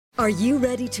Are you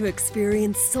ready to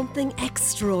experience something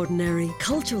extraordinary?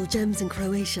 Cultural gems in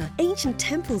Croatia, ancient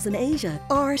temples in Asia,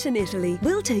 art in Italy.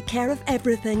 We'll take care of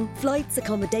everything. Flights,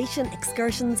 accommodation,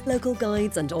 excursions, local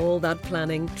guides and all that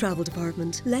planning. Travel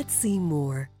department. Let's see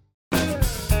more.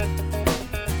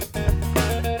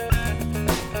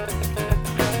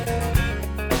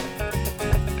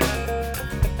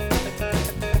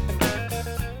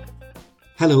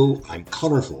 Hello, I'm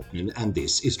Conor Faughnan and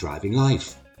this is Driving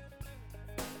Life.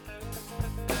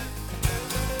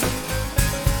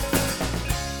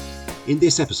 In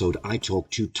this episode, I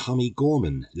talked to Tommie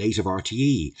Gorman, late of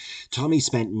RTE. Tommie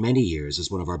spent many years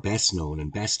as one of our best-known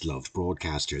and best-loved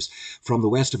broadcasters. From the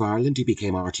west of Ireland, he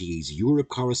became RTE's Europe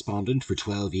correspondent for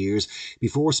 12 years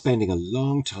before spending a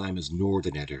long time as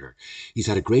Northern editor. He's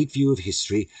had a great view of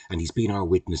history and he's been our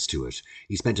witness to it.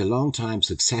 He spent a long time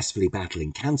successfully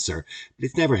battling cancer, but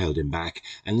it's never held him back,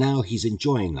 and now he's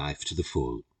enjoying life to the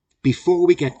full. Before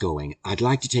we get going, I'd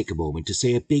like to take a moment to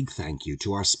say a big thank you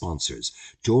to our sponsors,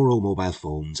 Doro Mobile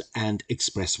Phones and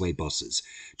Expressway Buses.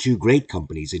 Two great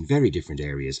companies in very different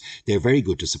areas. They're very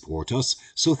good to support us,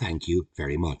 so thank you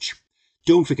very much.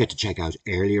 Don't forget to check out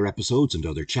earlier episodes and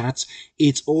other chats.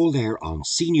 It's all there on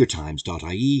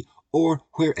seniortimes.ie or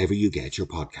wherever you get your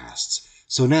podcasts.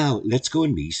 So now let's go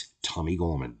and meet Tommie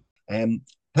Gorman.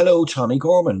 Hello, Tommie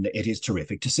Gorman. It is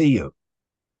terrific to see you.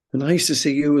 Nice to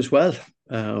see you as well.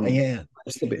 Yeah.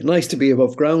 Nice to be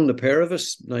above ground, the pair of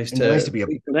us. Nice to be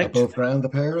above ground, the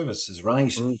pair of us is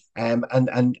right. And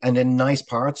in nice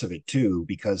parts of it too,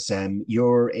 because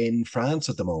you're in France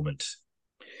at the moment.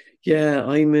 Yeah,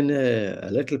 I'm in a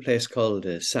little place called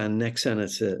Saint-Nexan.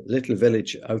 It's a little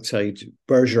village outside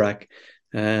Bergerac.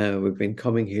 We've been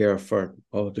coming here for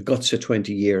the guts of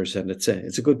 20 years, and it's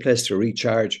a good place to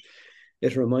recharge.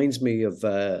 It reminds me of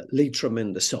Leitrim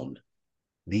in the sun.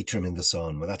 Leitrim in the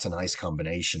sun. Well, that's a nice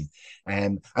combination.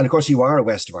 And of course, you are a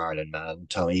West of Ireland man,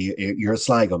 Tommie. You're a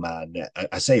Sligo man.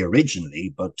 I say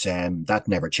originally, but that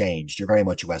never changed. You're very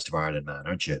much a West of Ireland man,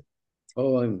 aren't you?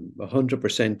 Oh, I'm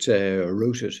 100%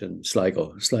 rooted in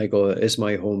Sligo. Sligo is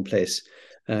my home place.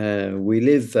 We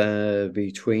live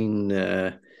between,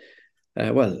 very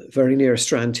near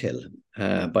Strandhill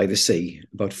by the sea,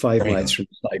 about 5 miles from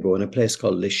Sligo, in a place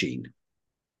called Lisheen.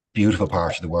 Beautiful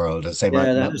part of the world.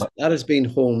 That has been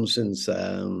home since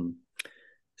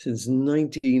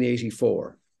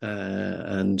 1984,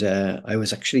 and I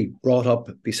was actually brought up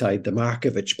beside the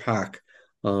Markovich Park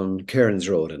on Cairns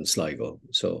Road in Sligo.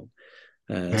 So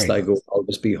Sligo will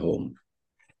always be home.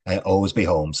 Always be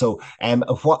home. So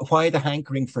why the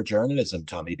hankering for journalism,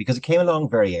 Tommie? Because it came along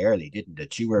very early, didn't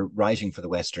it? You were writing for the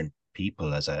Western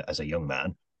People as a young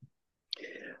man.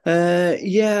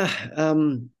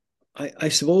 I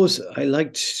suppose I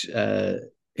liked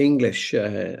English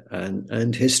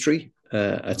and history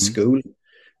at school,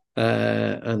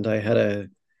 and I had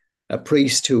a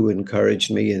priest who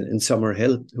encouraged me in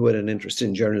Summerhill, who had an interest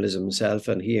in journalism himself,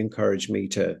 and he encouraged me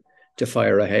to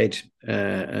fire ahead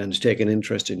and take an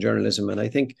interest in journalism. And I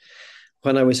think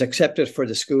when I was accepted for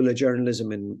the School of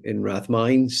Journalism in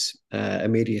Rathmines,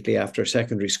 immediately after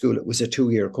secondary school, it was a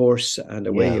 2-year course, and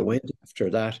away you went after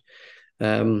that.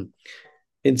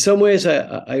 In some ways,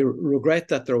 I regret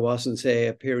that there wasn't, say,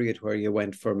 a period where you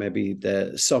went for maybe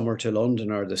the summer to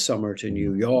London or the summer to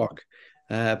New York.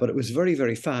 But it was a very,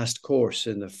 very fast course.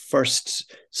 In the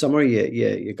first summer,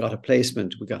 you got a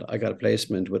placement. I got a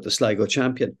placement with the Sligo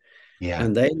Champion. Yeah.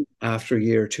 And then after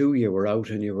year 2, you were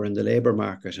out and you were in the labour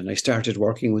market. And I started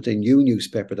working with a new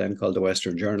newspaper then called the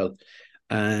Western Journal.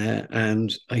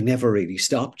 And I never really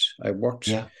stopped. I worked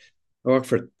for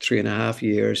 3.5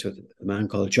 years with a man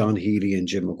called John Healy and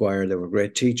Jim Maguire. They were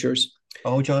great teachers.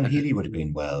 Oh, John Healy would have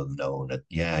been well known.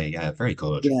 Yeah, very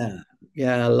good.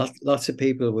 Yeah. Lots of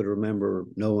people would remember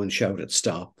No One Shouted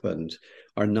Stop and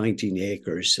our 19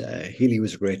 Acres. Healy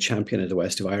was a great champion of the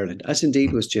West of Ireland, as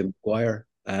indeed was Jim Maguire.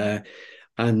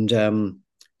 And then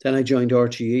I joined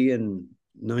RTE in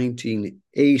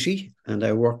 1980, and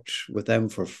I worked with them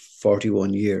for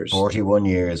 41 years. 41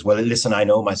 years. Well, listen, I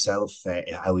know myself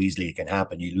how easily it can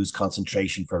happen. You lose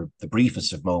concentration for the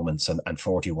briefest of moments, and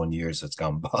 41 years has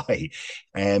gone by.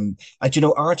 And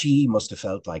RTE must have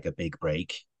felt like a big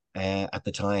break at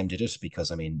the time, did it?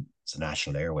 Because, I mean, it's the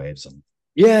national airwaves. And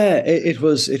yeah, it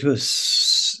was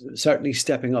certainly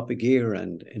stepping up a gear,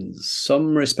 and in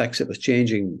some respects it was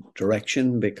changing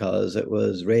direction because it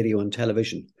was radio and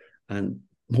television. And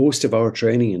most of our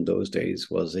training in those days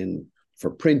was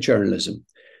for print journalism.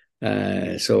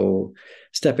 So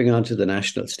stepping onto the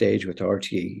national stage with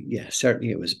RTE,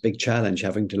 certainly it was a big challenge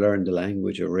having to learn the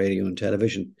language of radio and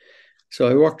television. So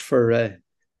I worked I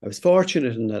was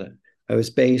fortunate in that I was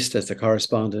based as the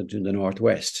correspondent in the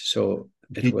Northwest. So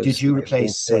Did you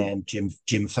replace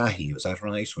Jim Fahey? Was that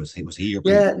right? Was he your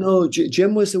Yeah, no,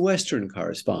 Jim was the Western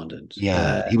correspondent.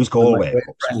 Yeah, he was And my Galway, of great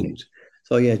course. friend.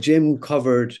 So yeah, Jim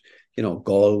covered,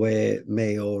 Galway,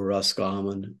 Mayo,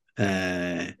 Roscommon,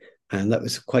 and that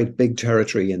was quite big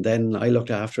territory. And then I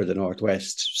looked after the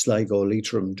Northwest, Sligo,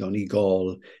 Leitrim,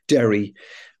 Donegal, Derry,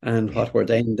 and Yeah, what were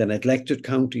then the neglected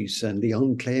counties and the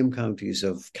unclaimed counties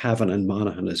of Cavan and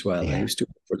Monaghan as well. I yeah. used to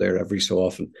go over there every so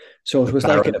often. So it The was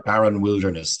like barren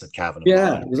wilderness that Cavan and yeah,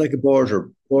 Monaghan. it was like a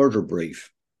border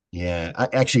brief. Yeah,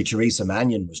 actually, Teresa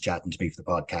Mannion was chatting to me for the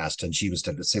podcast, and she was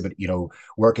to say, but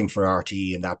working for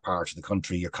RTE in that part of the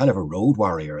country, you're kind of a road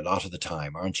warrior a lot of the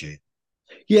time, aren't you?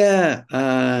 Yeah,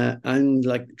 and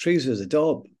like Teresa's a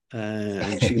dub,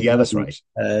 and she Yeah, that's knew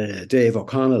right. Dave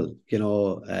O'Connell,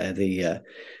 the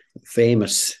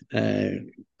famous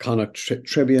Connacht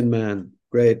Tribune man,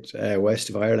 great West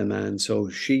of Ireland man. So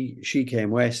she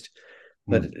came west.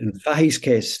 But Mm, in Fahy's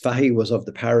case, Fahy was of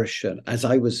the parish, and as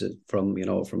I was from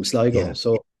Sligo. yeah,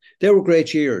 So they were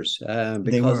great years they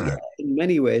because yeah, were. in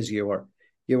many ways you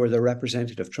were the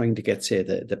representative trying to get, say,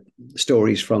 the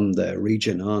stories from the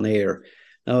region on air.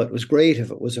 Now, it was great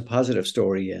if it was a positive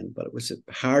story, but it was a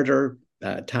harder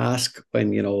task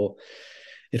when,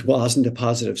 it wasn't a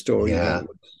positive story, when Yeah. it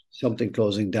was something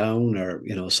closing down or,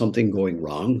 something going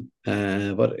wrong.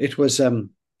 But it was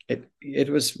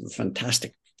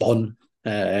fantastic fun.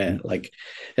 Mm, Like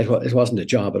it wasn't a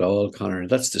job at all, Conor.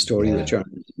 That's the story with yeah.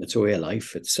 journalism. It's a way of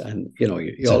life. And you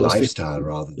It's a always feel lifestyle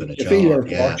rather than a you feel job. you're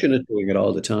Yeah. fortunate doing it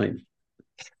all the time.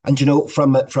 And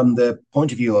from the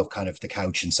point of view of kind of the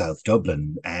couch in South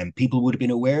Dublin, people would have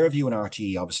been aware of you in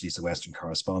RTE, obviously as a Western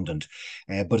correspondent.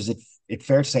 But is it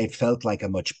fair to say it felt like a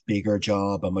much bigger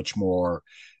job, a much more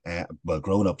well,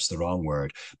 grown up's the wrong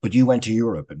word, but you went to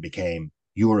Europe and became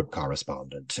Europe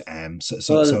correspondent.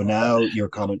 So Well, now your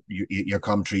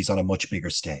commentary's on a much bigger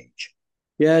stage.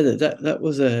 yeah, that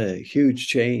was a huge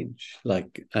change.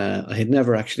 Like I had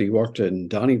never actually worked in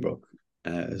Donnybrook,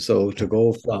 so to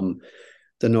go from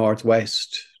the Northwest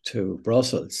to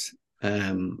Brussels,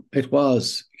 it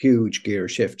was huge gear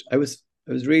shift. I was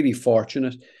really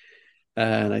fortunate,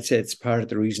 and I'd say it's part of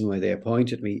the reason why they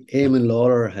appointed me. Eamon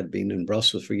Lawler had been in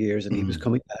Brussels for years, and he was Mm,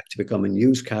 coming back to become a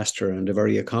newscaster and a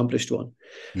very accomplished one.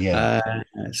 yeah.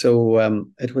 Uh, so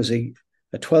it was a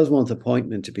 12-month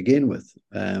appointment to begin with.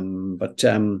 But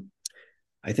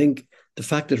I think the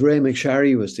fact that Ray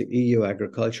McSharry was the EU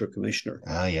Agriculture Commissioner,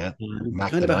 Ah, yeah.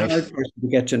 Mac kind the of a hard knife. person to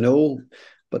get to know,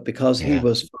 but because he Yeah.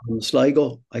 was from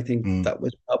Sligo, I think Mm, that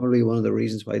was probably one of the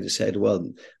reasons why they said,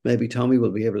 well, maybe Tommie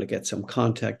will be able to get some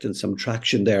contact and some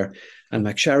traction there. And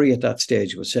McSharry at that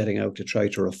stage was setting out to try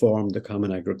to reform the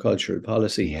Common Agricultural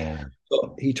Policy. yeah.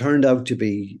 So he turned out to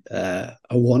be a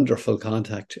wonderful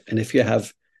contact. And if you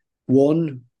have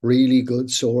one really good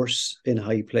source in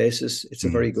high places, it's a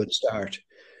Mm. very good start.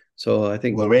 So I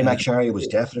think, Well, Ray McSharry was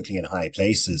definitely in high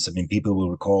places. I mean, people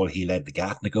will recall he led the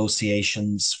GATT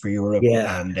negotiations for Europe,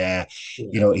 yeah, and yeah,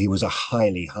 he was a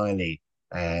highly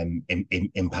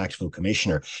impactful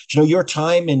commissioner. Do you know your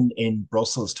time in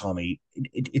Brussels, Tommie?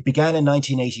 It began in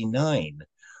 1989,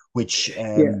 which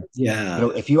yeah, yeah.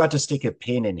 if you had to stick a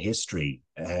pin in history,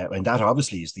 and that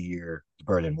obviously is the year the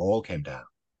Berlin Wall came down.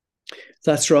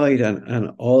 That's right.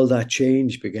 And all that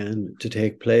change began to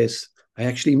take place. I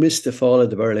actually missed the fall of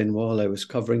the Berlin Wall. I was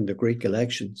covering the Greek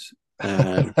elections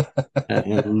at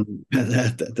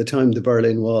the time the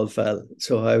Berlin Wall fell.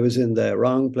 So I was in the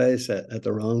wrong place at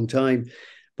the wrong time.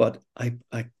 But I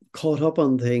caught up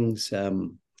on things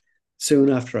soon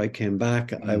after I came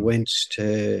back. I Mm. went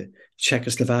to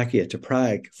Czechoslovakia, to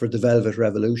Prague for the Velvet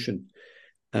Revolution.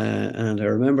 And I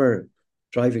remember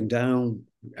driving down,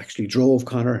 actually drove,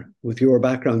 Conor, with your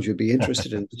background, you'd be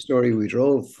interested in the story. We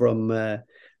drove from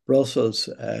Brussels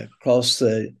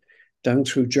down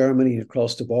through Germany,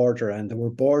 across the border, and there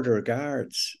were border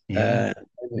guards Yeah.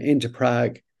 into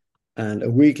Prague. And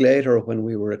a week later, when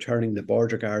we were returning, the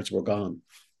border guards were gone.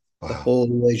 The Wow. whole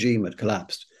regime had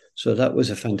collapsed. So that was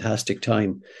a fantastic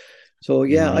time. So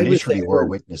You yeah, I was literally were a there.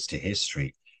 witness to history.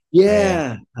 Uh,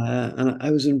 Yeah, and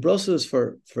I was in Brussels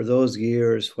for those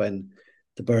years when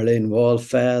the Berlin Wall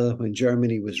fell, when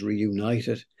Germany was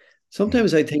reunited. mm,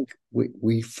 Sometimes I think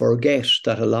we forget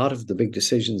that a lot of the big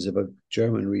decisions about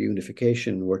German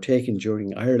reunification were taken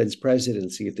during Ireland's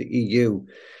presidency of the EU.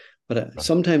 But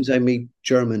sometimes I meet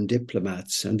German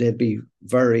diplomats, and they'd be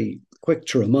very quick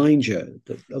to remind you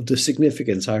of the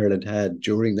significance Ireland had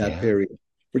during that yeah. period.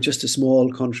 We're just a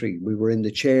small country. We were in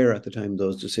the chair at the time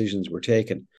those decisions were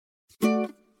taken.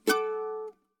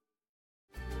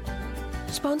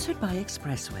 Sponsored by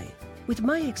Expressway. With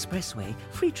My Expressway,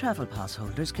 free travel pass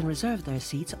holders can reserve their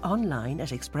seats online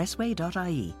at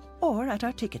expressway.ie or at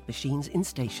our ticket machines in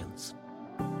stations.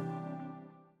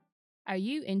 Are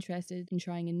you interested in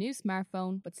trying a new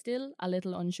smartphone but still a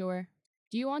little unsure?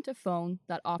 Do you want a phone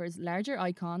that offers larger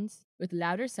icons, with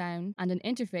louder sound and an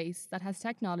interface that has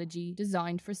technology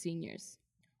designed for seniors?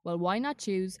 Well, why not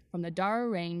choose from the Doro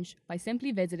range by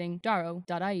simply visiting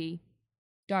doro.ie.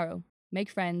 Doro, make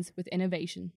friends with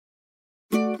innovation.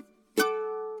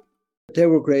 They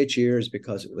were great years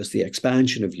because it was the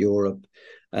expansion of Europe.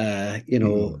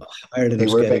 Ireland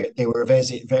was getting. They were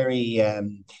very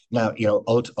now,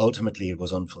 ultimately it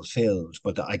was unfulfilled,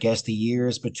 but I guess the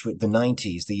years between the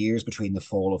 90s, the years between the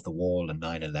fall of the wall and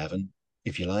 9/11,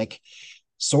 if you like,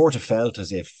 sort of felt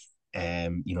as if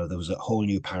there was a whole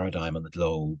new paradigm on the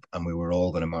globe and we were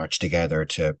all going to march together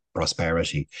to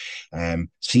prosperity.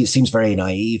 Seems very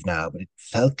naive now, but it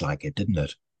felt like it, didn't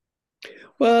it?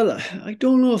 Well, I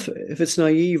don't know if it's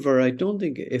naive, or I don't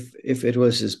think if it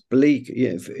was as bleak,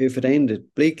 if it ended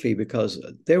bleakly, because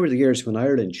there were the years when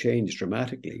Ireland changed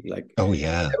dramatically. Like, oh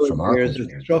yeah, there were from the our years of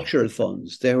structural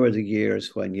funds. There were the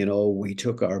years when we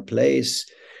took our place,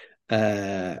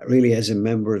 really as a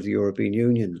member of the European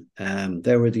Union.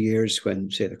 There were the years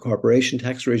when, say, the corporation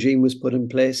tax regime was put in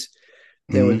place.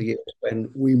 There were the years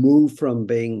when we moved from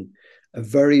being a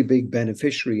very big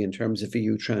beneficiary in terms of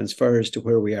EU transfers to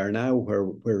where we are now, where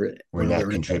we're net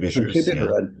contributors. contributor.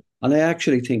 Yeah. And I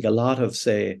actually think a lot of,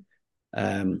 say,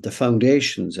 the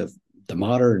foundations of the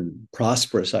modern,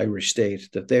 prosperous Irish state,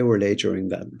 that they were laid during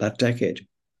that decade.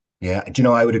 Yeah,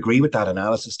 I would agree with that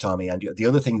analysis, Tommie. And the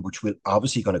other thing, which we're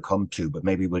obviously going to come to, but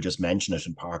maybe we'll just mention it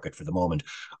and park it for the moment.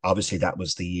 Obviously, that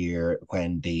was the year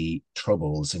when the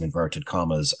Troubles, in inverted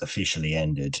commas, officially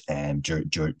ended,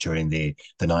 during the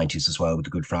 90s as well, with the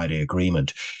Good Friday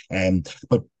Agreement.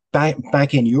 But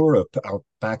back in Europe, or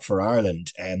back for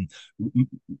Ireland, I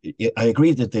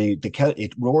agree that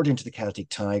it roared into the Celtic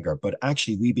Tiger, but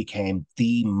actually we became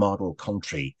the model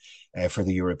country for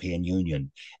the European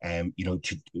Union.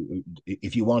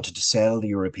 If you wanted to sell the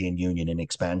European Union in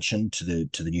expansion to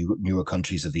the newer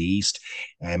countries of the East,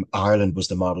 Ireland was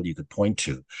the model you could point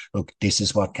to. Look, this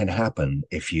is what can happen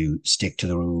if you stick to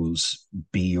the rules,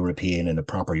 be European in a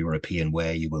proper European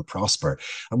way, you will prosper.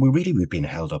 And we've been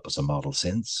held up as a model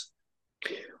since.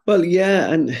 Well,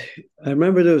 yeah, and I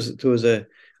remember there was a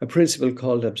principle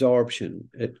called absorption.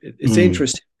 It's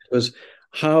interesting because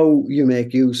how you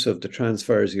make use of the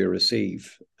transfers you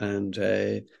receive. And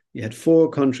you had 4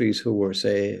 countries who were,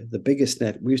 say, the biggest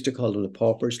net. We used to call them the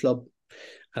paupers club.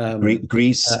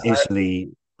 Greece, Italy,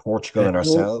 Portugal, and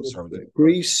ourselves.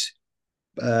 Greece,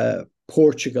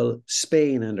 Portugal,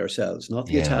 Spain, and ourselves, not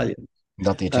the Italians.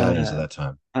 Not the Italians at that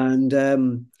time.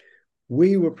 And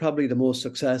we were probably the most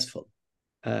successful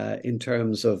in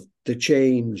terms of the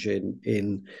change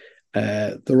in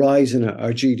the rise in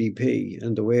our GDP,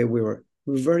 and the way we were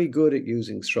very good at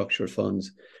using structural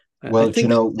funds. Well,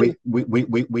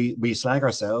 we slag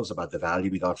ourselves about the value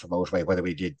we got from motorway, whether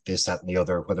we did this, that, and the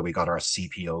other, whether we got our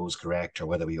CPOs correct or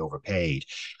whether we overpaid.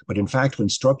 But in fact, when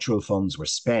structural funds were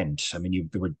spent, I mean,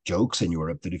 there were jokes in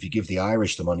Europe that if you give the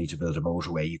Irish the money to build a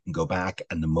motorway, you can go back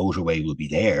and the motorway will be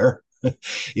there.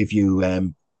 If you,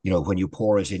 when you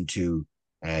pour it into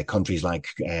countries like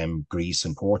Greece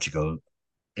and Portugal.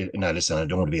 Now, listen, I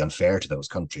don't want to be unfair to those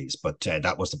countries, but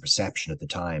that was the perception at the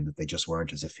time, that they just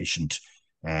weren't as efficient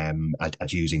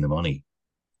at using the money.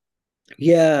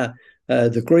 Yeah,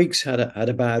 the Greeks had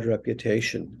a bad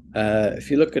reputation.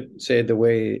 If you look at, say, the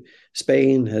way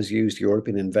Spain has used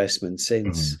European investment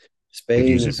since, Spain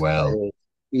used it well.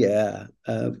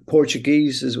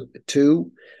 Portuguese is too.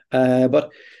 But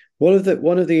one of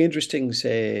the interesting,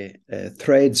 say,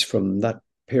 threads from that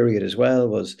period as well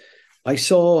was I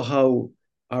saw how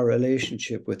our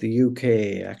relationship with the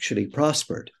UK actually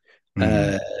prospered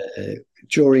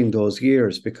during those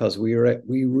years, because we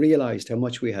realized how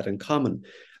much we had in common,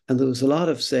 and there was a lot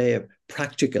of, say,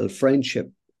 practical friendship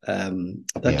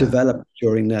that developed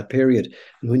during that period.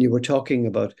 And when you were talking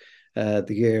about the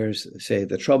years, say,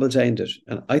 the Troubles ended,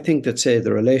 and I think that, say,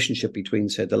 the relationship between,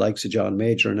 say, the likes of John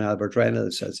Major and Albert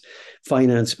Reynolds as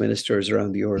finance ministers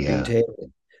around the European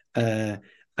table,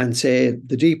 and, say,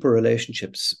 the deeper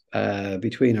relationships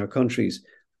between our countries,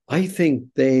 I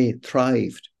think they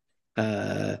thrived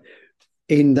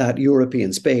in that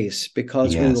European space,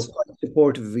 because we were quite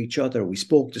supportive of each other. We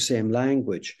spoke the same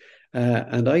language.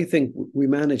 And I think we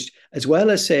managed, as well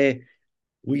as, say,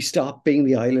 we stopped being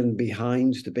the island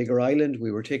behind the bigger island.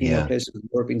 We were taking our place on the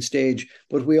European stage,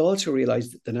 but we also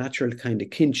realized the natural kind of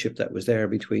kinship that was there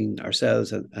between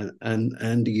ourselves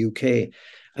and the UK.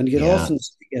 And you'd often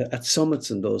speak at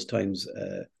summits in those times,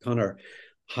 Conor,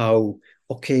 how,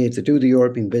 okay, to do the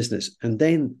European business, and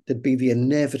then there'd be the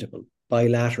inevitable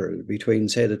bilateral between,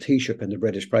 say, the Taoiseach and the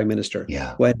British Prime Minister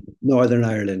Yeah. when Northern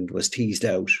Ireland was teased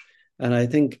out. And I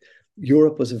think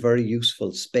Europe was a very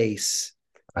useful space.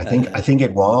 I think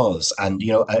it was, and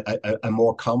a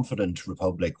more confident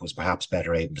republic was perhaps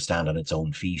better able to stand on its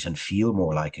own feet and feel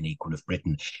more like an equal of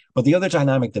Britain. But the other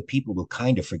dynamic that people will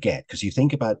kind of forget, because you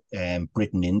think about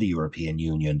Britain in the European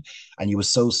Union, and you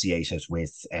associate it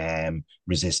with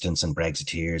resistance and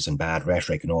Brexiteers and bad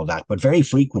rhetoric and all that, but very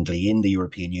frequently in the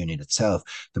European Union itself,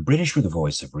 the British were the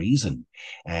voice of reason.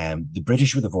 The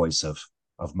British were the voice of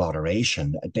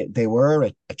moderation. They were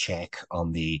a check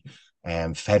on the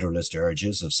federalist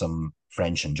urges of some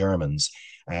French and Germans,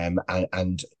 and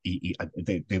we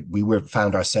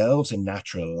found ourselves in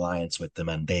natural alliance with them,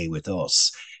 and they with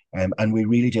us, and we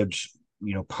really did,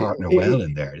 partner well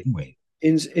in there, didn't we?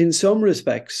 In some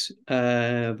respects,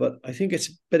 but I think it's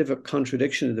a bit of a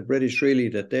contradiction of the British, really,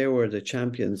 that they were the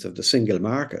champions of the single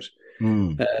market.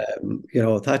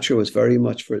 Thatcher was very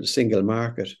much for the single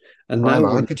market, and prime now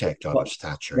architect of it,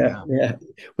 Thatcher. Yeah.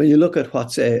 When you look at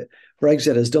what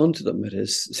Brexit has done to them, it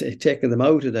has taken them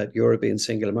out of that European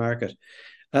single market.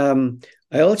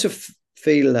 I also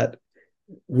feel that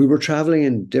we were traveling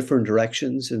in different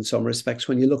directions in some respects.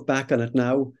 When you look back on it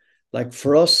now, like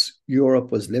for us,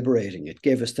 Europe was liberating. It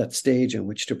gave us that stage in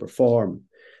which to perform,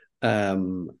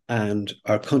 and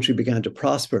our country began to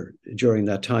prosper during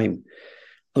that time.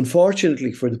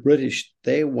 Unfortunately for the British,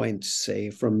 they went,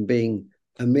 say, from being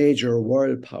a major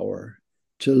world power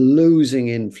to losing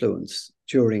influence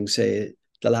during, say,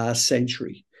 the last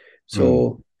century.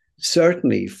 So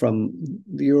certainly from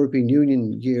the European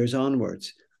Union years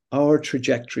onwards, our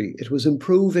trajectory, it was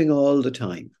improving all the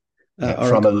time.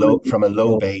 From a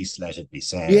low base, let it be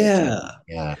said.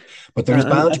 Yeah. But there's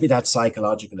bound to be that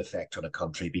psychological effect on a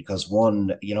country, because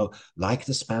one, like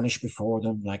the Spanish before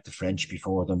them, like the French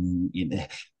before them,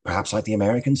 perhaps like the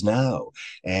Americans now,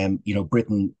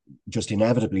 Britain just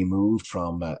inevitably moved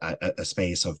from a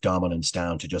space of dominance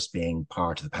down to just being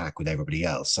part of the pack with everybody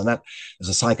else, and that is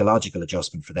a psychological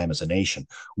adjustment for them as a nation.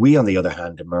 We, on the other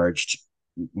hand, emerged,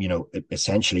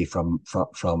 essentially from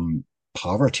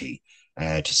poverty.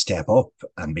 To step up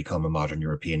and become a modern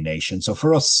European nation. So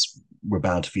for us, we're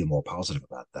bound to feel more positive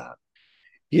about that.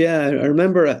 Yeah, I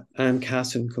remember Anne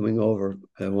Casson coming over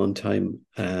one time,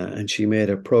 and she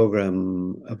made a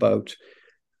program about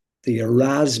the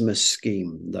Erasmus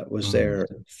scheme that was there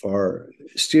for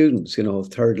students,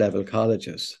 third level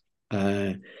colleges.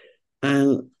 And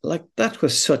like that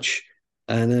was such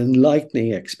an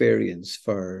enlightening experience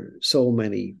for so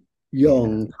many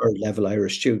young third level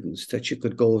Irish students, that you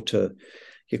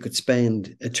could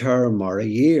spend a term or a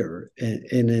year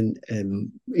in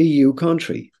an EU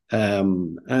country.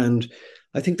 And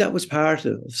I think that was part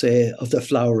of the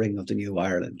flowering of the new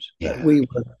Ireland. That we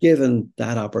were given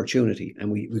that opportunity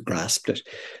and we grasped it.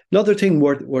 Another thing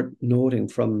worth noting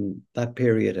from that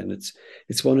period, and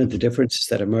it's one of the differences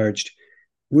that emerged,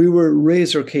 we were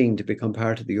razor keen to become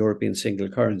part of the European single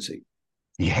currency.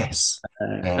 Yes.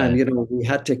 And, we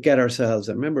had to get ourselves,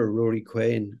 I remember Rory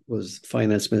Quain was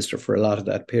finance minister for a lot of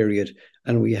that period,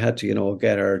 and we had to,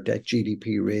 get our debt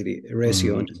GDP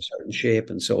ratio into a certain shape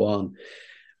and so on.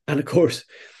 And of course,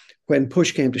 when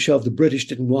push came to shove, the British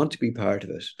didn't want to be part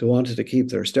of it. They wanted to keep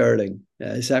their sterling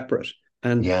separate.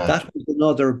 And that was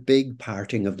another big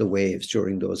parting of the waves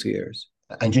during those years.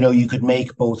 And, you could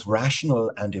make both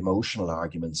rational and emotional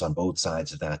arguments on both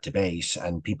sides of that debate,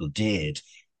 and people did.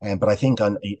 But I think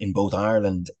in both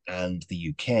Ireland and the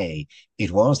UK, it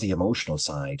was the emotional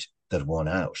side that won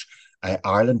out.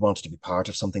 Ireland wanted to be part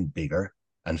of something bigger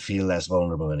and feel less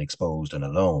vulnerable and exposed and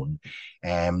alone.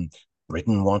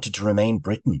 Britain wanted to remain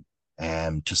Britain,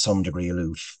 to some degree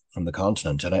aloof from the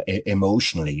continent. And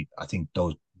emotionally, I think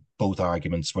both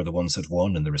arguments were the ones that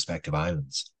won in the respective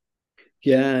islands.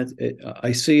 Yeah,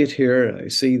 I see it here. I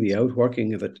see the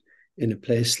outworking of it in a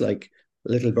place like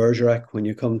Little Bergerac when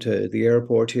you come to the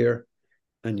airport here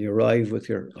and you arrive with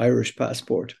your Irish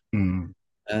passport and,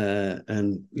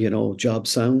 job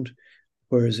sound.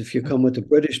 Whereas if you come with the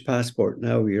British passport,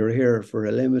 now you're here for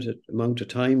a limited amount of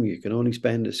time. You can only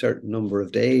spend a certain number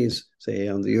of days, say,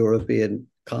 on the European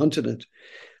continent.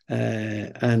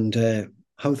 And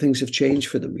how things have changed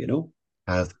for them,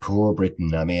 Poor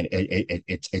Britain. I mean,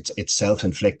 it's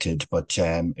self-inflicted, but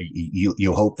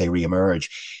you hope they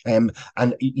re-emerge. And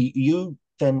you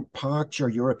then parked your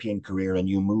European career and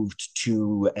you moved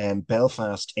to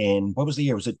Belfast in, what was the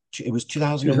year? It was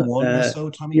 2001 or so,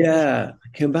 Tommie? Yeah,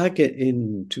 I came back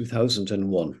in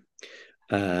 2001.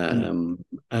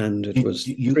 And it was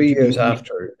You, 3 years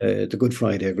after the Good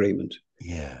Friday Agreement.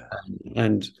 yeah.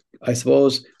 And I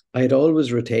suppose I had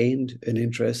always retained an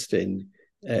interest in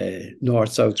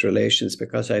North-South relations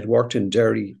because I'd worked in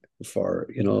Derry for,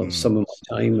 some of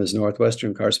my time as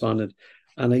Northwestern correspondent.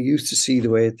 And I used to see the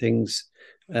way things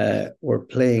were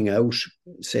playing out,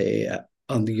 say,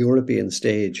 on the European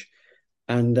stage.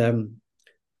 And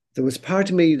there was part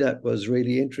of me that was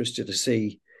really interested to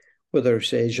see whether,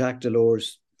 say, Jacques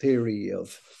Delors' theory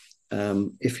of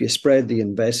if you spread the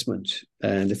investment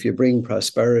and if you bring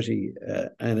prosperity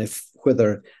and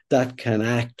whether that can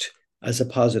act as a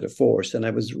positive force. And I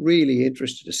was really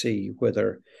interested to see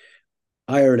whether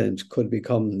Ireland could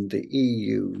become the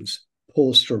EU's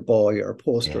poster boy or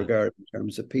poster girl in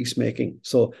terms of peacemaking.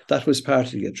 So that was part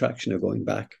of the attraction of going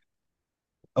back.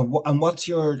 And what's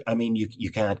your, I mean, you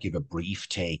can't give a brief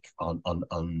take on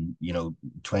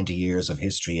 20 years of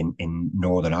history in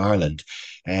Northern Ireland.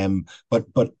 But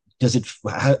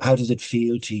how does it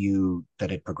feel to you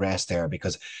that it progressed there?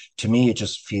 Because to me, it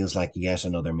just feels like yet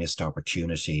another missed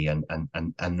opportunity, and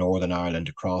Northern Ireland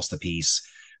across the piece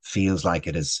feels like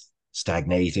it is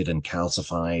stagnated and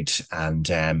calcified.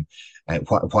 And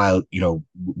while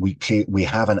we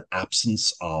have an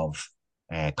absence of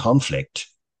conflict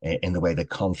in the way that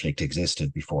conflict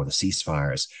existed before the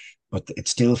ceasefires, but it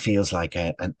still feels like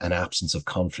an absence of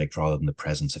conflict rather than the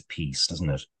presence of peace, doesn't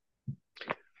it?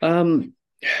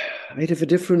 I'd have a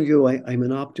different view. I'm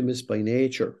an optimist by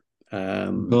nature.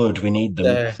 Good, we need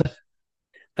them.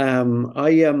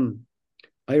 I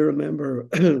remember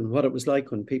what it was like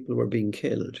when people were being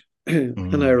killed,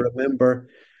 and I remember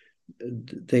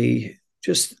the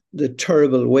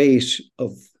terrible weight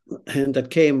that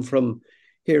came from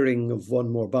hearing of one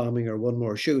more bombing or one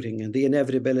more shooting, and the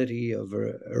inevitability of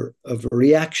a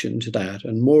reaction to that,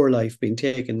 and more life being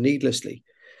taken needlessly.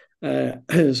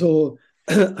 So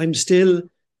I'm still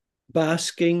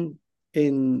basking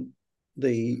in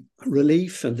the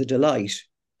relief and the delight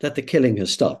that the killing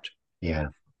has stopped. Yeah.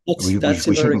 That's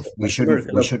a miracle. We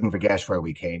shouldn't forget where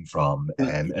we came from.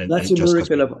 And that's a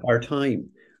miracle of our time.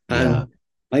 And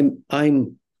I'm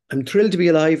thrilled to be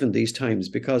alive in these times,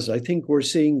 because I think we're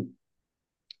seeing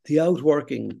the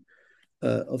outworking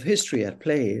of history at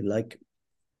play. Like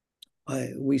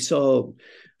we saw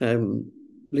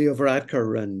Leo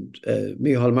Varadkar and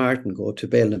Micheál Martin go to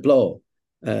Béal na Blá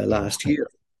last year.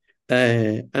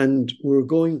 And we're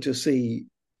going to see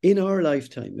in our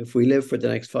lifetime, if we live for the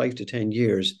next 5 to 10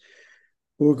 years,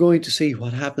 we're going to see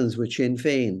what happens with Sinn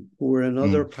Féin, who are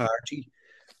another party,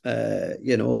 to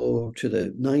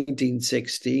the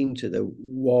 1916, to the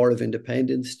War of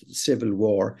Independence, to the Civil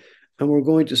War. And we're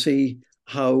going to see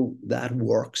how that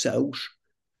works out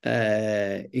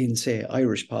in, say,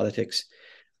 Irish politics.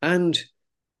 And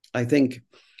I think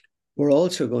we're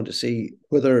also going to see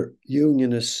whether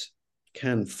unionists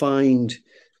can find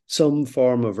some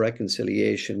form of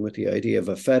reconciliation with the idea of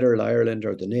a federal Ireland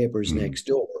or the neighbours next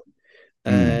door.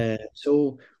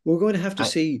 So we're going to have to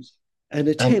see an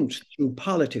attempt through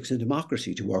politics and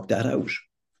democracy to work that out.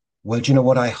 Well, do you know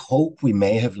what I hope we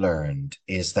may have learned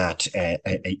is that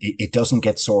it doesn't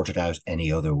get sorted out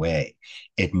any other way.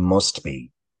 It must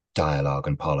be dialogue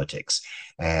and politics,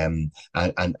 and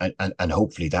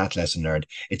hopefully that lesson learned.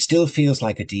 It still feels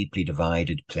like a deeply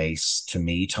divided place to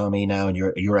me, Tommie, now, and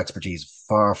your expertise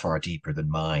far deeper than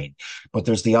mine. But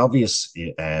there's the obvious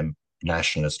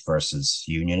nationalist versus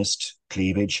unionist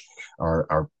cleavage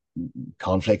or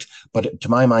conflict. But to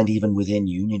my mind, even within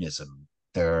unionism,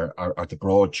 there are the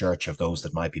broad church of those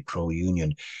that might be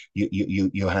pro-union.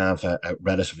 You have a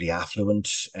relatively affluent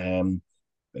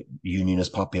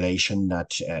unionist population that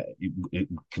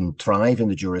can thrive in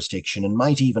the jurisdiction and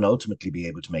might even ultimately be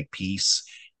able to make peace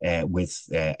with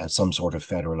some sort of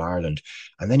federal Ireland.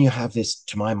 And then you have this,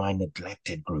 to my mind,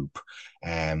 neglected group.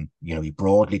 You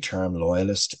broadly term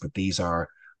loyalist, but these are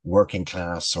working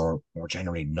class or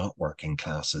generally not working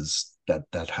classes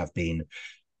that have been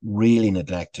really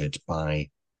neglected by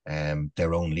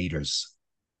their own leaders.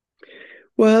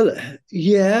 Well,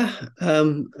 yeah,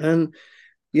 and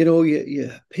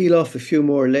you peel off a few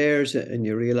more layers and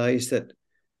you realize that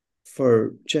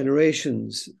for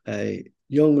generations,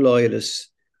 young loyalists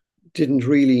didn't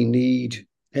really need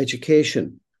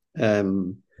education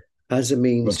as a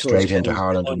means straight into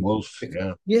Harland and Wolff.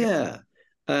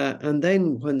 And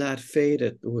then when that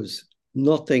faded, there was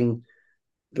no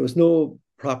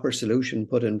proper solution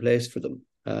put in place for them.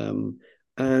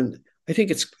 And I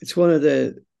think it's one of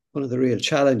the real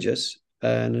challenges,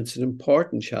 and it's an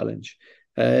important challenge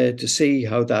to see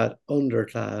how that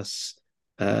underclass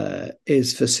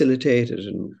is facilitated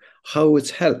and how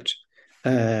it's helped.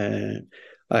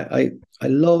 I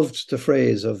loved the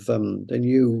phrase of the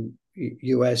new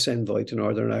US envoy to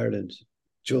Northern Ireland,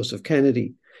 Joseph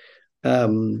Kennedy.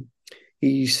 Um,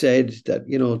 he said that,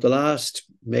 the last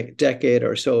decade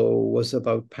or so was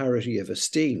about parity of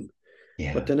esteem,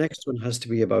 but the next one has to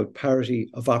be about parity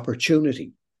of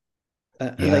opportunity.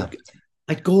 And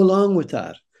I'd go along with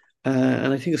that.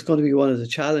 And I think it's going to be one of the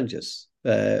challenges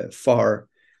for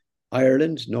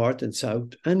Ireland, North and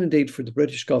South, and indeed for the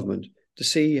British government, to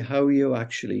see how you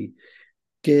actually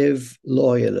give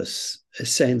loyalists a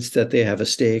sense that they have a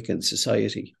stake in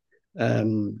society.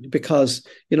 Because,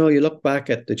 you look back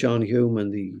at the John Hume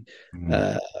and the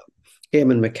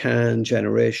Eamon McCann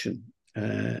generation,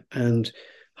 and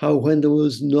how when there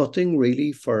was nothing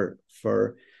really for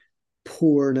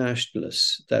poor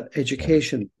nationalists, that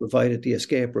education provided the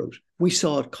escape route. We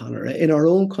saw it, Conor, in our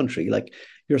own country, like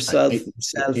yourself, we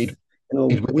saw it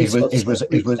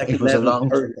was a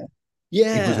long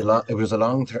yeah. It was a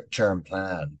long-term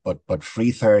plan, but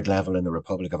free third level in the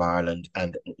Republic of Ireland,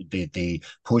 and the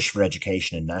push for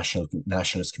education in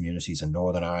nationalist communities in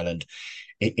Northern Ireland.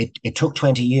 It took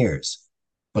 20 years,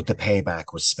 but the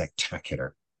payback was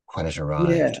spectacular when it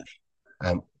arrived.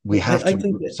 We have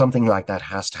something like that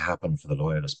has to happen for the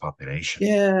loyalist population.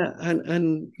 Yeah,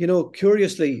 and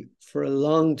curiously, for a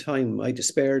long time, I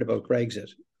despaired about Brexit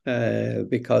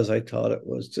because I thought it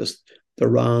was just the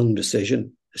wrong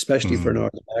decision, especially for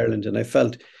Northern Ireland. And I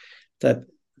felt that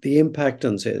the impact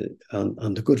on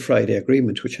the Good Friday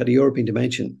Agreement, which had a European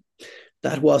dimension,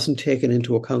 that wasn't taken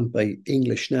into account by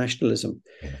English nationalism.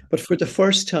 Yeah. But for the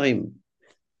first time,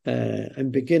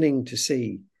 I'm beginning to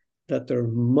see that there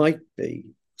might be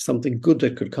something good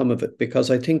that could come of it, because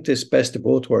I think this best of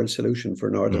both worlds solution for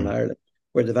Northern Ireland,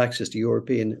 where they've access to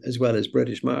European as well as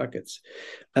British markets,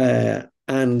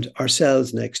 and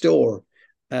ourselves next door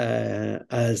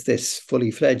as this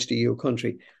fully fledged EU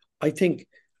country, I think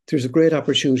there's a great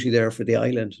opportunity there for the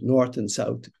island, North and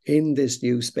South, in this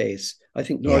new space. I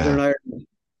think Northern Ireland,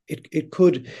 it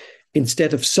could,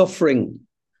 instead of suffering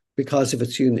because of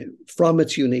its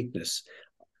uniqueness,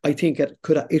 I think it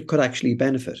could actually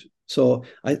benefit. So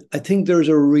I think there's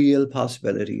a real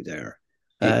possibility there.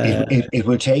 It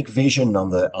will take vision on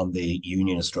the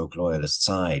unionist stroke loyalist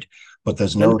side, but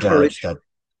there's no doubt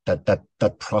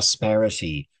that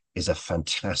prosperity is a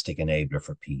fantastic enabler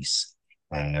for peace.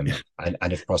 And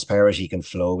if prosperity can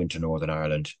flow into Northern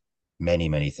Ireland,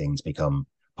 many things become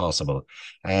possible.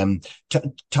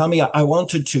 Tommie, I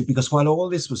wanted to, because while all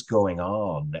this was going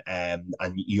on, and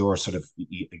your sort of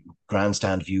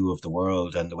grandstand view of the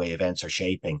world and the way events are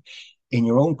shaping, in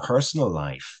your own personal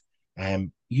life,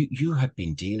 you had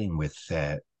been dealing with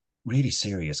really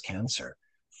serious cancer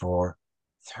for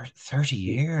 30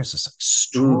 years. It's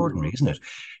extraordinary, isn't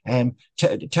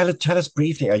it? Tell us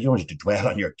briefly. I don't want you to dwell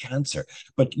on your cancer,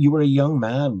 but you were a young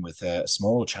man with a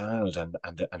small child and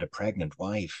a pregnant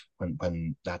wife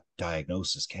when that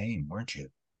diagnosis came, weren't you?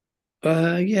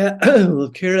 Yeah.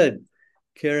 Well,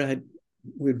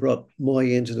 we brought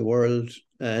Moy into the world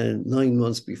 9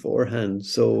 months beforehand.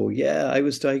 So yeah, I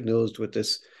was diagnosed with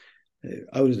this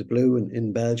out of the blue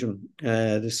in Belgium,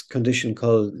 this condition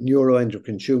called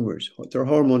neuroendocrine tumors. They're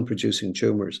hormone-producing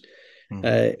tumors.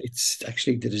 It's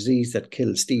actually the disease that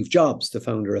killed Steve Jobs, the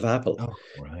founder of Apple. Oh,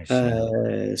 right.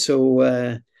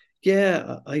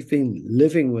 I've been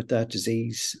living with that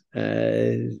disease.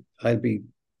 I'll be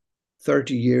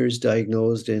 30 years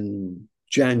diagnosed in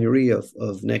January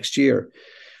of next year.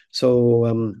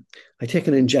 So I take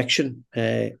an injection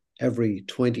every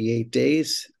 28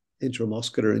 days.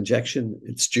 Intramuscular injection.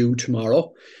 It's due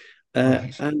tomorrow.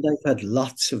 Right. And I've had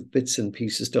lots of bits and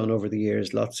pieces done over the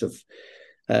years, lots of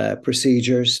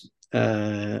procedures.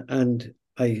 And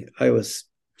I was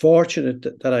fortunate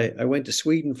that I went to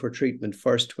Sweden for treatment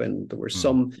first when there were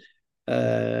some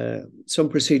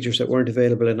procedures that weren't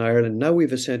available in Ireland. Now we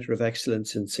have a Centre of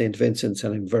Excellence in St. Vincent's,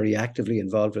 and I'm very actively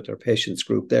involved with our patients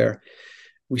group there.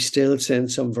 We still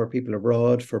send some of our people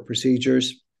abroad for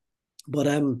procedures. But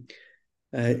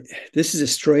this is a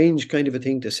strange kind of a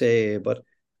thing to say, but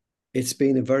it's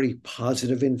been a very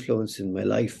positive influence in my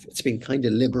life. It's been kind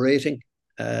of liberating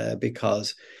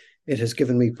because it has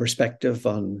given me perspective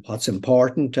on what's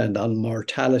important and on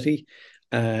mortality.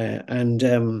 And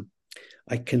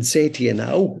I can say to you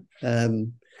now,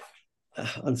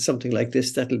 on something like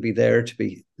this, that'll be there to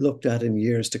be looked at in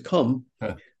years to come.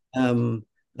 Huh.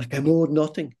 Like I'm owed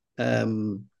nothing.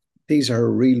 These are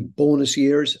real bonus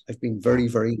years. I've been very,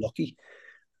 very lucky.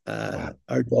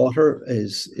 Our daughter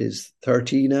is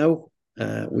 30 now.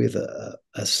 We have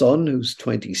a son who's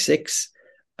 26,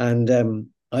 and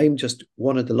I'm just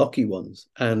one of the lucky ones.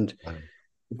 And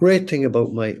the great thing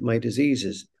about my disease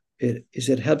is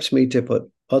it helps me to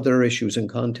put other issues in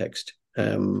context.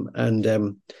 And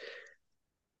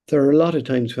there are a lot of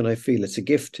times when I feel it's a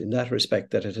gift in that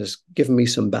respect, that it has given me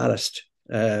some ballast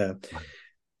and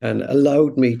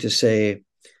allowed me to say,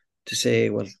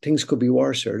 well, things could be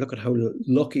worse, or look at how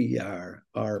lucky you are.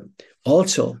 Or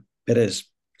also, it has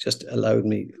just allowed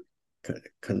me,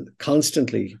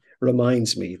 constantly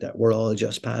reminds me that we're all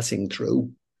just passing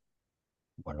through.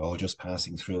 We're all just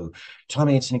passing through.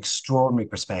 Tommie, it's an extraordinary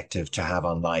perspective to have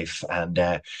on life. And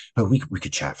well, we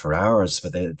could chat for hours,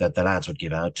 but the lads would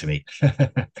give out to me.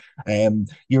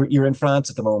 You're in France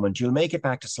at the moment. You'll make it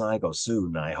back to Sligo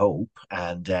soon, I hope.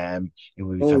 And it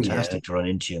will be fantastic to run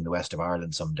into you in the west of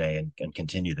Ireland someday and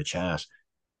continue the chat.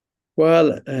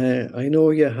 Well, I know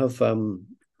you have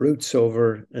roots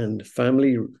over and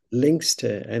family links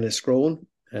to Enniscrone,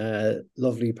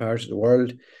 lovely part of the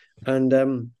world.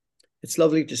 And it's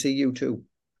lovely to see you too.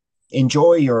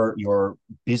 Enjoy your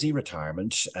busy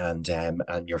retirement and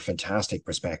your fantastic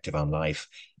perspective on life.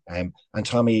 And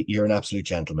Tommie, you're an absolute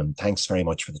gentleman. Thanks very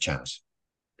much for the chat.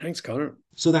 Thanks, Conor.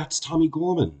 So that's Tommie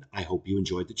Gorman. I hope you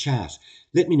enjoyed the chat.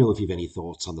 Let me know if you've any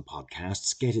thoughts on the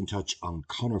podcasts. Get in touch on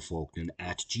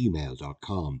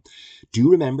conorfaughnan@gmail.com. Do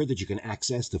remember that you can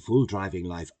access the full Driving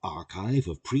Life archive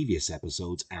of previous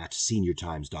episodes at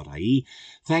seniortimes.ie.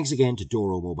 Thanks again to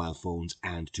Doro mobile phones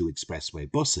and to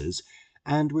Expressway buses.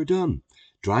 And we're done.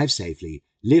 Drive safely,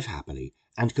 live happily,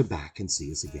 and come back and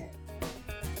see us again.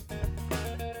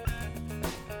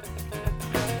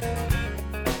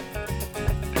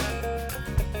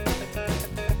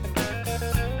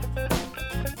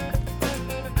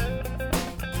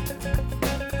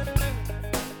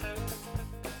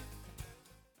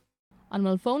 An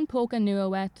bhfuil phone póca nua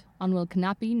wet, an bhfuil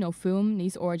cnapi nó fum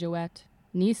níos orja wet.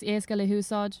 Níos éasca le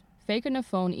húsáid, féicar na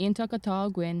phone ionntach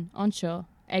atá gcuin anseo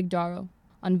ag daro.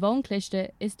 An bhón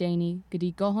cliste is déine go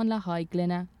dtí gohan le haid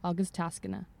gline agus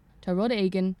tascanna. Tá rud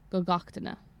éigean go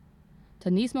gachtainna. Tá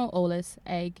níos mó eolas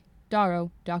ag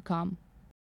daro.com.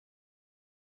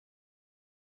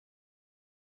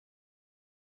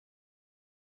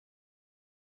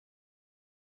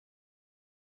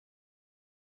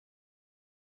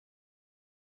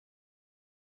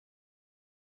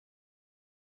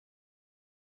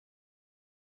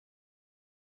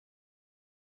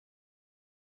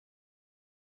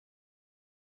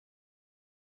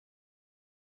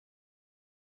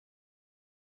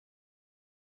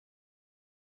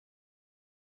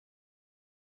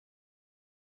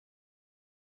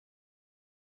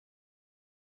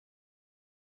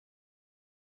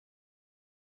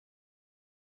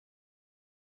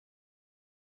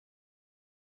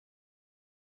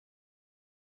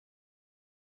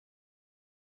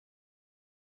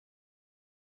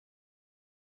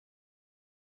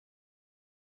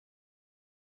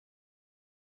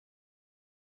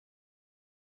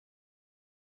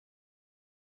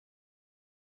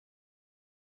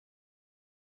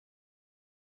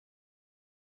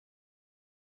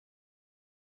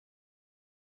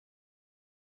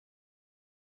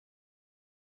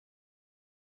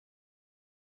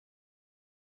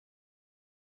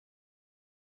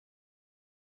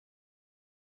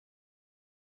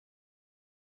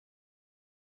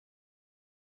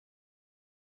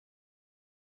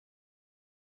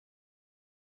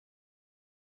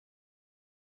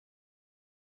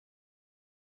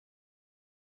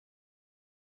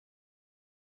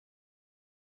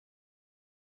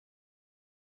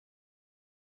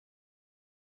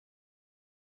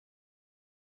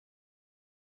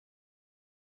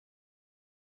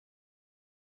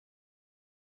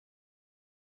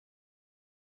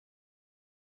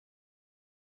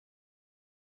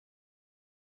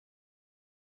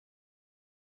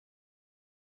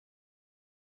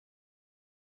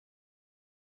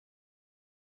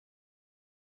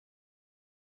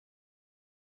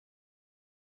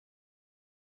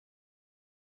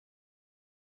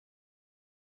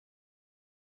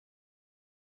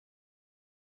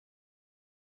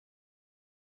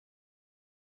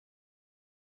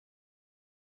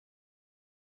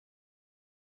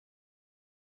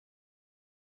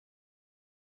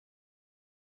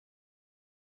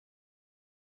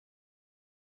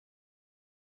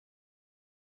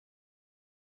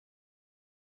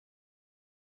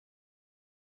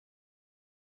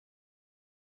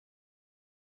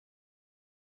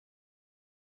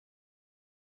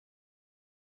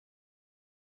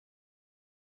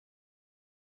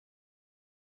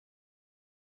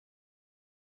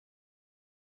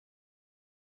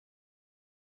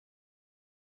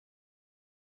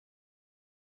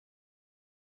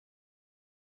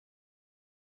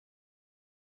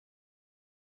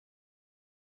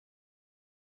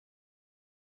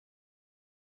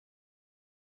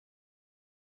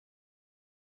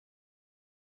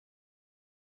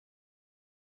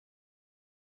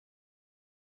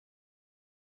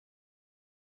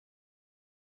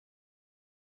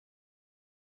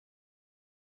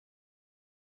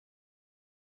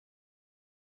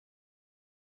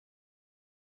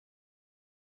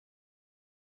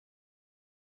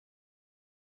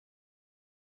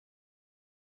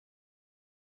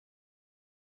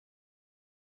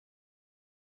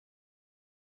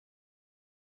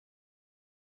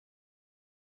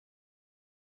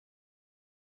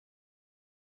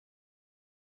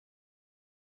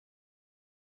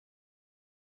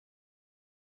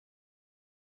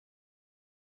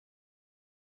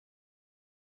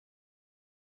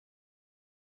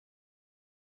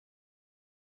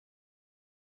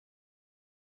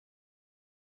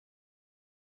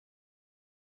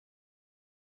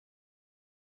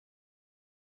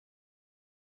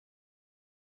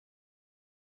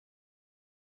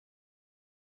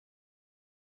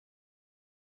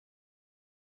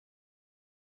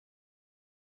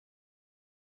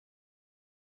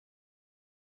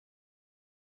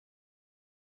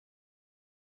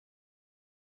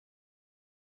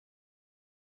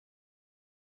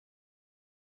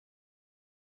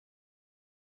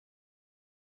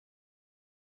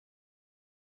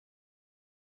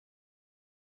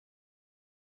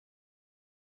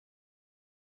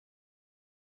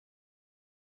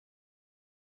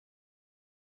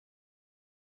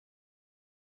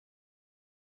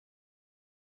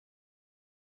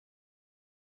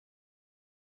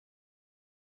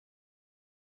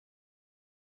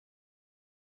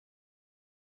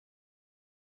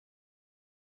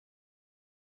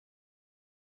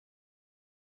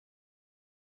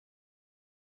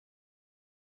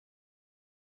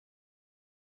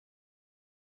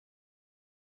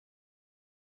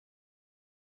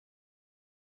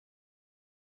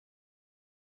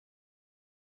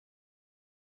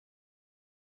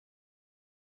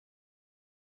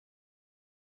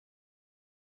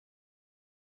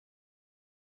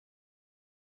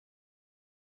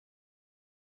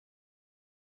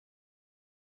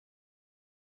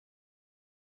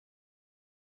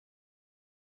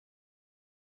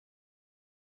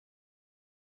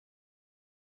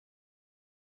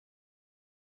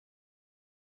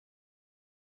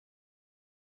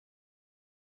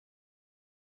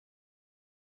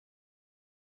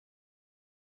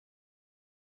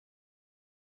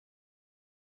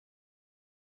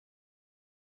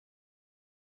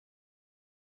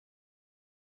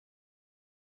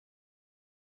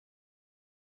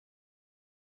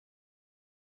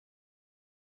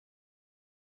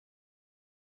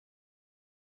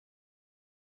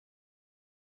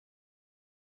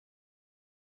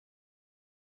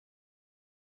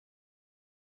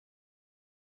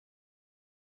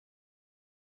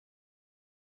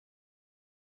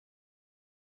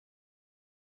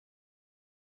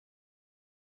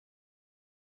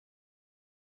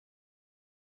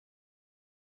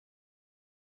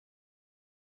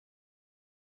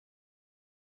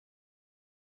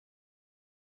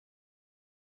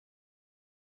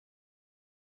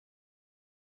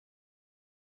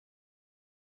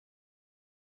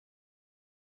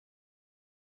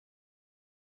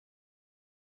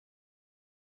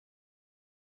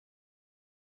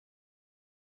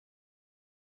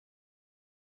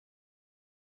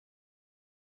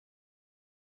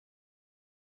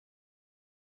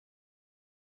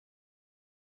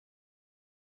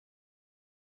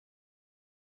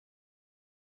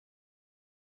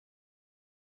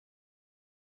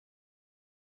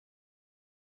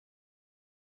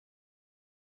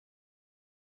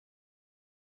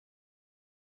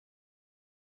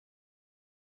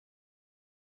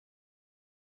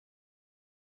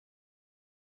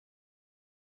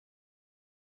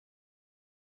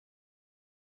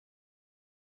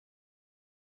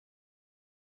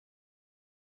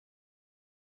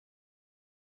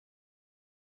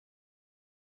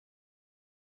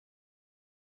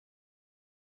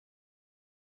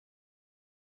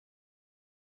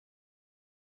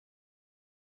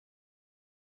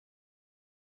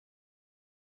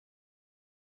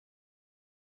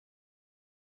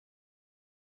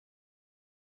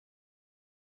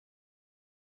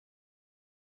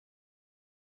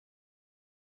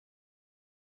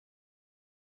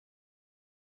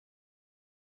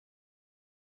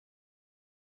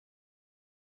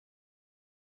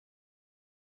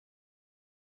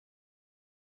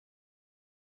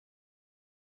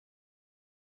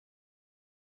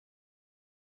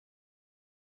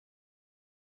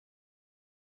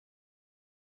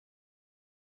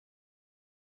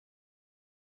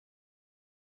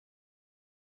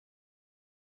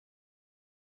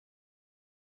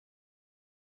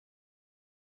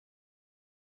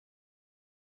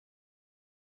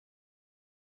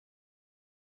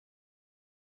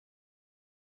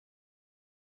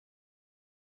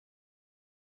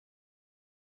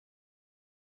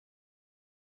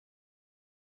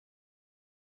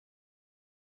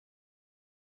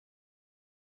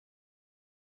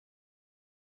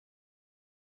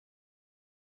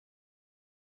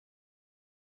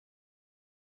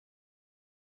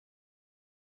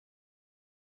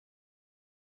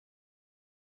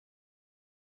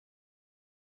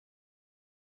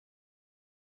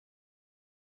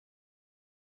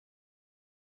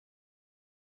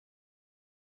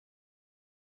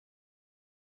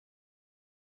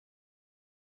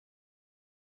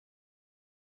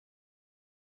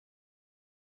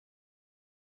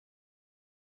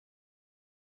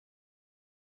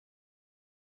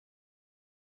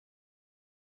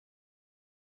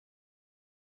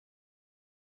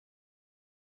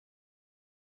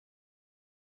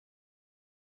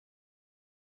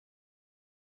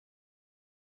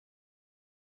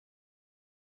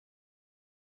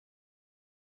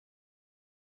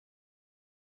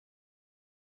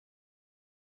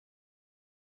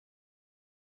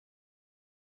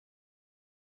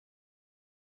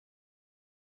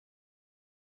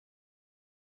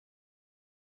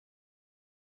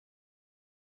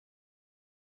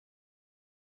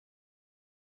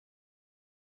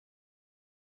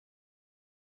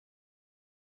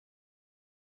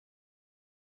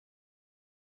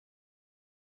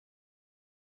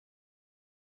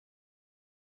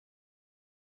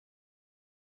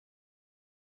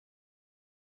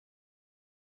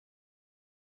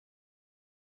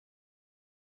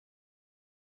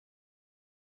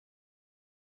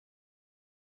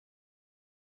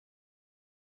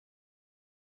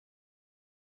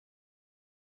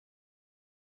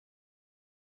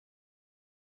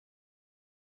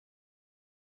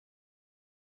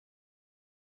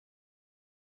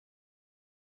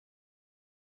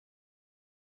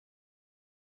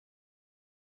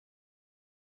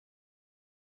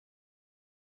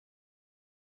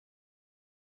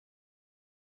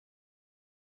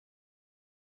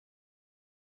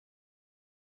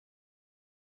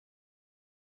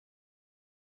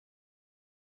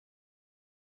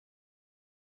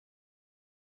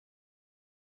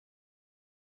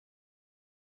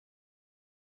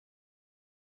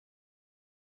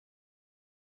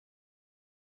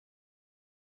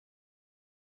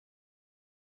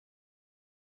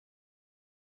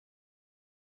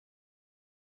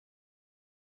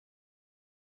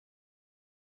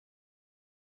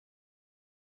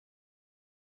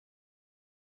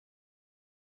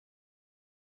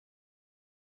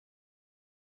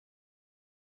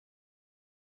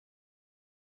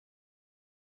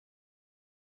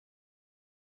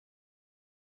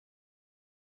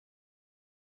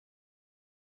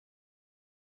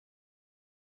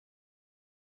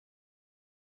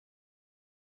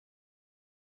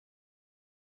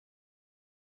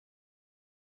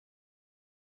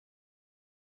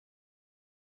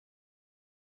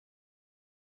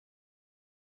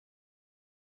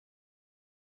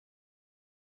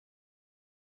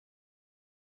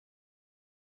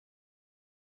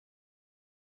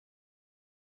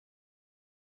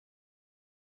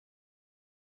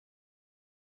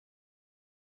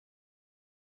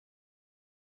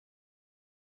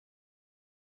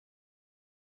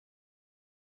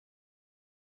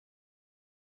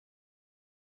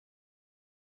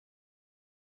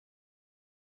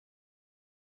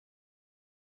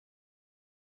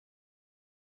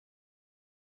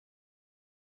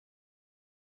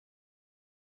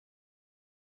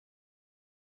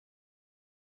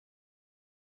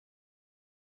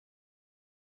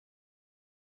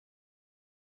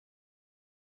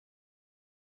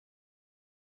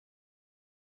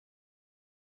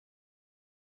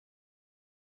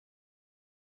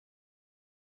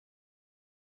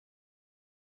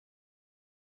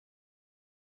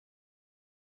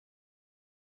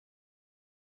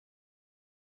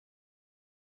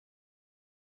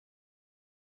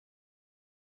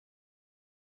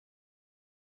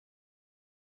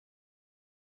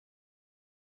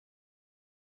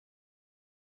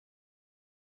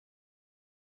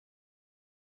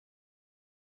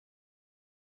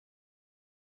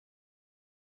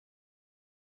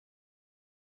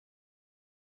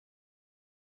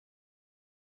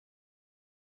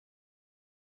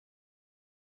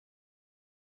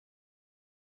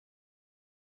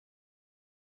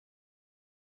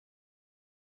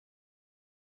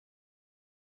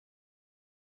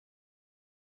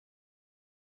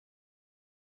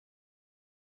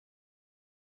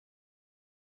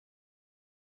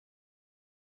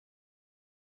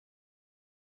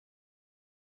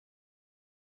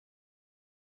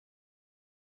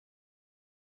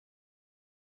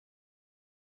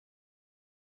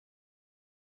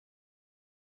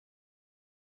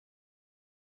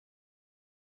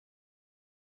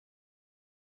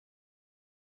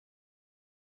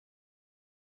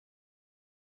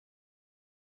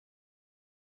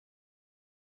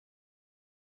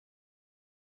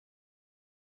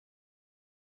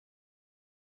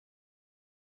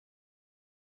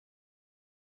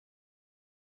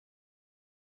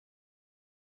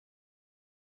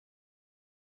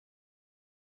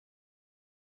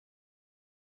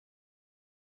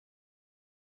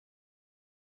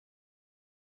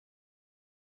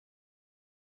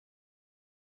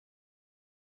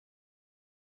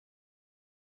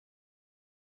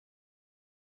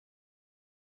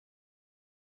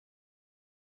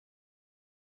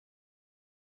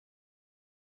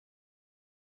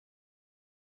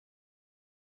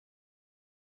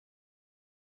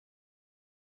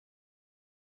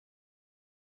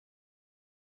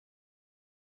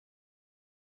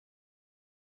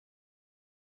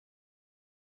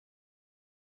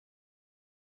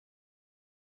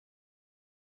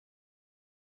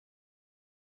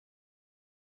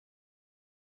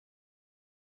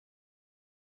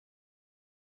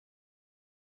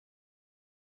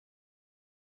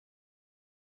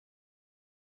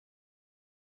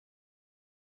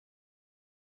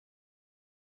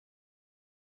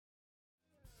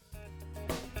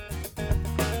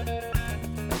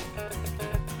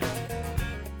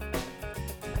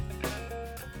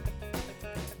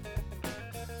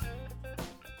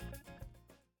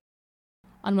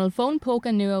 An bhfuil phone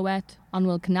póca nua wet, an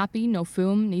bhfuil cnapi nó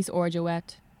fum níos orde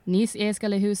wet. Níos éasca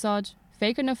le húsáid,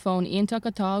 fécar na phone ionach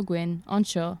atá a gcuin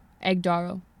anseo ag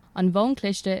daro. An bhón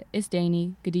cliste is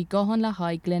déine go dtí gohan le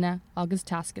haid gline agus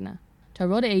tascanna. Tá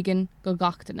rud éigean go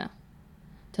gachtainna.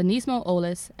 Tá níos mó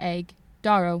eolas ag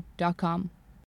daro.com.